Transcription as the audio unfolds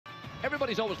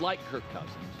everybody's always liked Kirk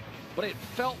Cousins, but it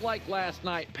felt like last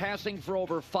night, passing for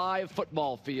over 5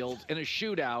 football fields in a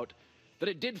shootout, that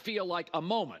it did feel like a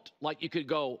moment. Like you could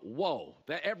go, whoa,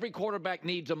 that every quarterback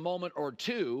needs a moment or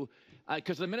two,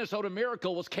 because the Minnesota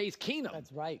Miracle was Case Keenum.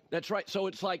 That's right. That's right. So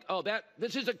it's like,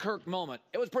 this is a Kirk moment.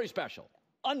 It was pretty special.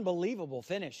 Unbelievable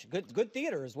finish. Good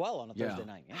theater as well on a Thursday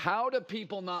night. Yeah. How do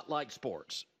people not like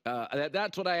sports?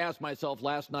 That's what I asked myself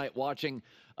last night watching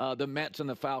the Mets and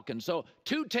the Falcons. So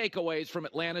 2 takeaways from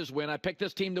Atlanta's win. I picked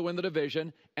this team to win the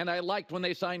division, and I liked when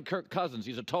they signed Kirk Cousins.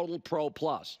 He's a total pro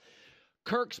plus.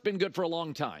 Kirk's been good for a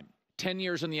long time, 10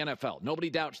 years in the NFL.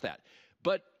 Nobody doubts that.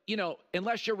 But,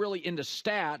 unless you're really into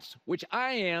stats, which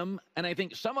I am, and I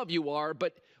think some of you are,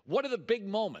 but what are the big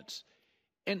moments?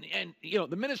 And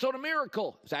the Minnesota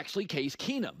Miracle is actually Case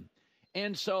Keenum.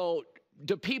 And so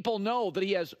do people know that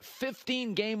he has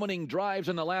 15 game-winning drives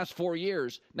in the last 4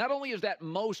 years? Not only is that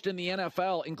most in the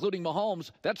NFL, including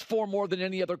Mahomes, that's 4 more than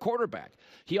any other quarterback.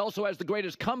 He also has the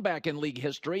greatest comeback in league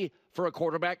history for a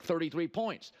quarterback, 33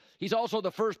 points. He's also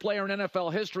the first player in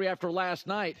NFL history after last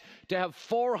night to have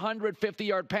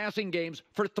 450-yard passing games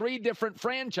for 3 different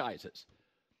franchises.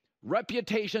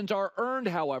 Reputations are earned,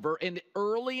 however, and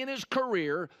early in his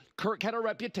career, Kirk had a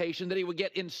reputation that he would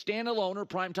get in standalone or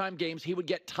primetime games, he would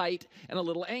get tight and a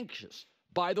little anxious.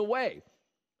 By the way,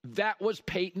 that was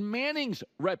Peyton Manning's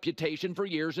reputation for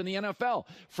years in the NFL.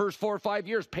 First 4 or 5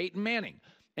 years, Peyton Manning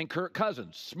and Kirk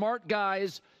Cousins. Smart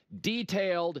guys,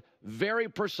 detailed, very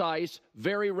precise,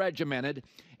 very regimented.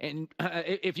 And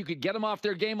if you could get them off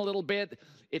their game a little bit,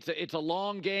 it's a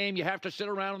long game. You have to sit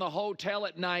around in the hotel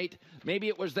at night. Maybe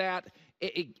it was that.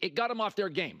 It got them off their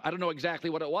game. I don't know exactly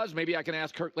what it was. Maybe I can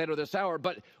ask Kirk later this hour.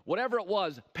 But whatever it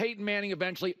was, Peyton Manning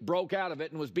eventually broke out of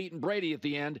it and was beating Brady at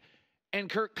the end. And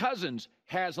Kirk Cousins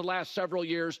has the last several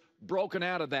years broken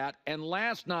out of that. And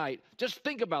last night, just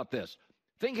think about this.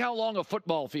 Think how long a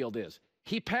football field is.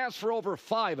 He passed for over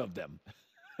 5 of them.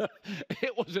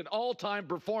 It was an all-time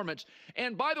performance.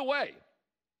 And by the way,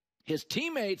 his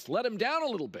teammates let him down a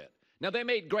little bit. Now, they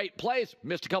made great plays,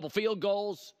 missed a couple field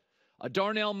goals, a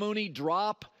Darnell Mooney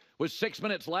drop with 6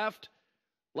 minutes left.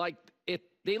 Like, if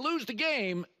they lose the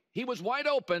game, he was wide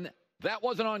open. That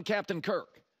wasn't on Captain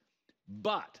Kirk.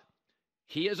 But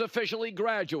he has officially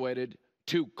graduated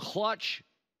to clutch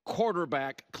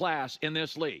quarterback class in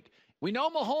this league. We know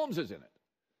Mahomes is in it.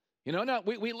 Now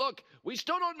we look, we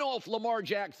still don't know if Lamar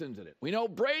Jackson's in it. We know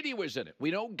Brady was in it. We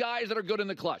know guys that are good in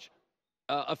the clutch.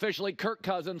 Officially, Kirk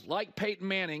Cousins, like Peyton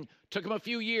Manning, took him a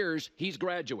few years. He's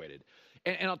graduated.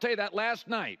 And I'll tell you that last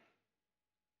night,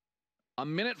 a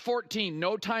minute 14,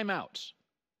 no timeouts,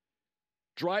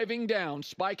 driving down,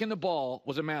 spiking the ball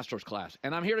was a master's class.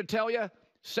 And I'm here to tell you,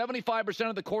 75%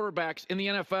 of the quarterbacks in the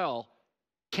NFL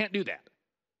can't do that.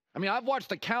 I mean, I've watched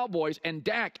the Cowboys and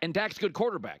Dak's a good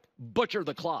quarterback, butcher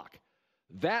the clock.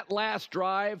 That last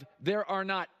drive, there are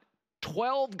not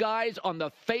 12 guys on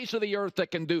the face of the earth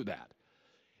that can do that.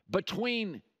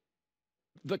 Between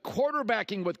the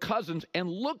quarterbacking with Cousins and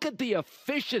look at the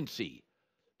efficiency,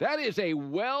 that is a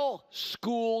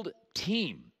well-schooled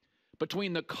team.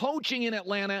 Between the coaching in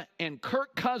Atlanta and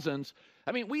Kirk Cousins,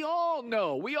 I mean, we all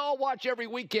know, we all watch every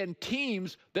weekend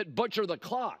teams that butcher the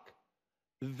clock.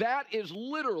 That is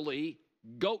literally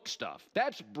GOAT stuff.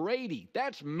 That's Brady.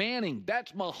 That's Manning.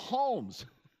 That's Mahomes.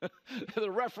 The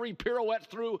referee pirouettes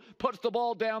through, puts the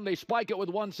ball down. They spike it with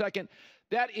 1 second.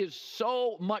 That is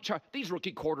so much hard. These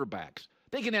rookie quarterbacks,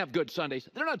 they can have good Sundays.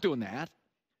 They're not doing that.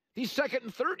 These second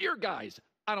and third year guys,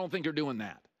 I don't think are doing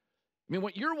that. I mean,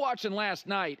 what you're watching last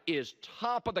night is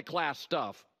top of the class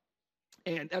stuff,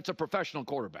 and that's a professional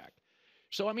quarterback.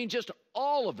 So, I mean, just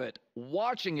all of it,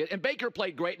 watching it. And Baker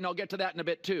played great, and I'll get to that in a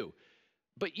bit too.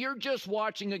 But you're just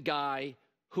watching a guy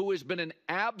who has been an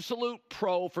absolute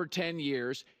pro for 10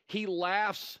 years. He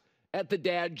laughs at the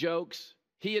dad jokes.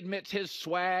 He admits his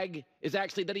swag is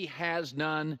actually that he has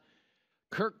none.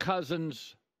 Kirk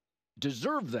Cousins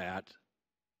deserved that.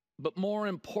 But more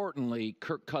importantly,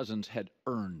 Kirk Cousins had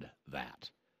earned that.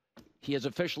 He has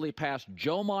officially passed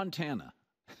Joe Montana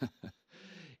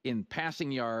in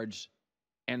passing yards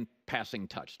and passing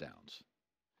touchdowns.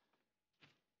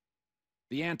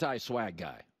 The anti-swag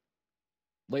guy,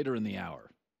 later in the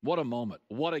hour. What a moment.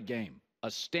 What a game. A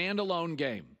standalone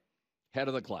game. Head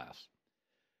of the class.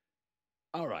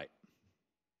 All right.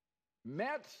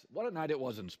 Mets, what a night it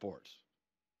was in sports.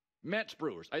 Mets,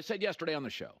 Brewers. I said yesterday on the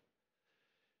show,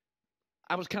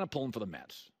 I was kind of pulling for the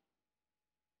Mets.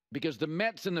 Because the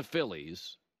Mets and the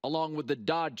Phillies, along with the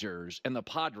Dodgers and the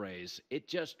Padres, it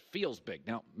just feels big.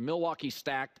 Now, Milwaukee's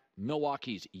stacked.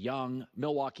 Milwaukee's young.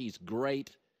 Milwaukee's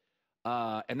great.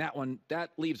 And that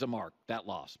leaves a mark, that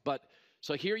loss. But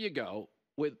so here you go.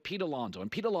 with Pete Alonso.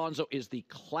 And Pete Alonso is the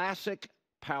classic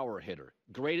power hitter.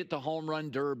 Great at the home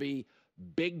run derby,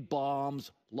 big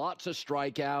bombs, lots of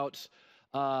strikeouts.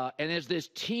 And as this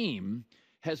team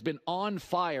has been on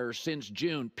fire since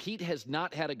June, Pete has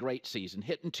not had a great season,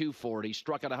 hitting .240,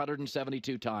 struck out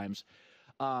 172 times.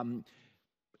 The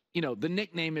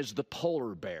nickname is the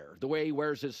polar bear. The way he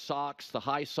wears his socks, the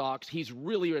high socks, he's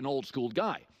really an old school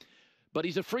guy. But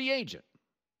he's a free agent.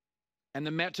 And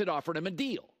the Mets had offered him a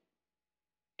deal.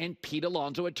 And Pete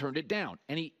Alonso had turned it down.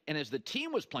 And as the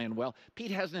team was playing well, Pete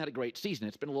hasn't had a great season.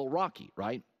 It's been a little rocky,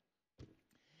 right?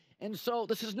 And so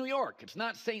this is New York. It's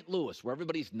not St. Louis, where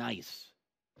everybody's nice.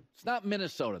 It's not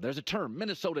Minnesota. There's a term,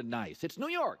 Minnesota nice. It's New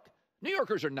York. New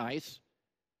Yorkers are nice.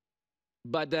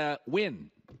 But win.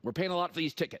 We're paying a lot for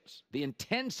these tickets. The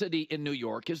intensity in New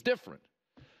York is different.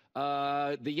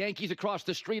 The Yankees across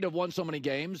the street have won so many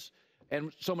games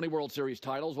and so many World Series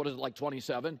titles. What is it, like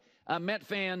 27? Met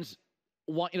fans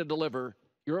want you to deliver.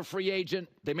 You're a free agent.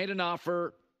 They made an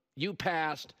offer. You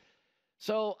passed.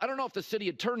 So I don't know if the city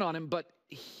had turned on him, but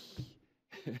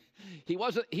he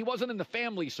wasn't in the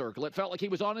family circle. It felt like he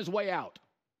was on his way out.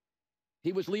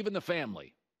 He was leaving the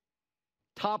family.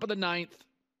 Top of the ninth,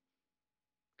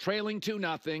 trailing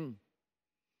 2-0.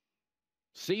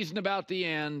 Season about the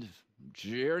end.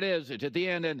 Here it is. It's at the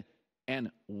end.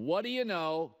 And what do you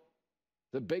know?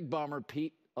 The big bummer,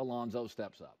 Pete Alonso,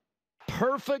 steps up.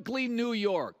 Perfectly New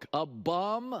York. A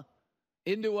bum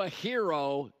into a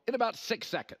hero in about 6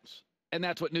 seconds. And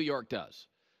that's what New York does.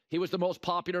 He was the most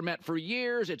popular Met for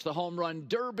years. It's the home run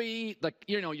derby.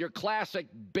 Your classic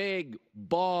big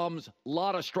bombs,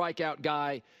 lot of strikeout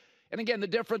guy. And again, the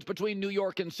difference between New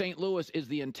York and St. Louis is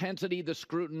the intensity, the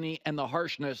scrutiny, and the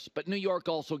harshness. But New York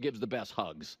also gives the best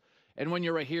hugs. And when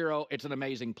you're a hero, it's an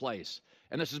amazing place.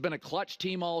 And this has been a clutch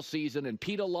team all season. And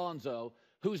Pete Alonso,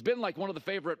 who's been like one of the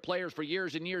favorite players for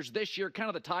years and years, this year kind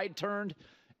of the tide turned,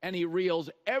 and he reels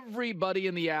everybody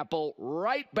in the apple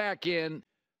right back in.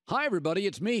 Hi, everybody.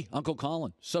 It's me, Uncle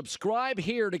Colin. Subscribe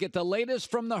here to get the latest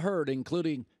from the herd,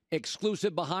 including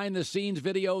exclusive behind-the-scenes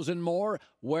videos and more,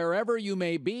 wherever you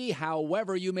may be,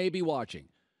 however you may be watching.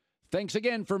 Thanks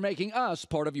again for making us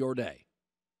part of your day.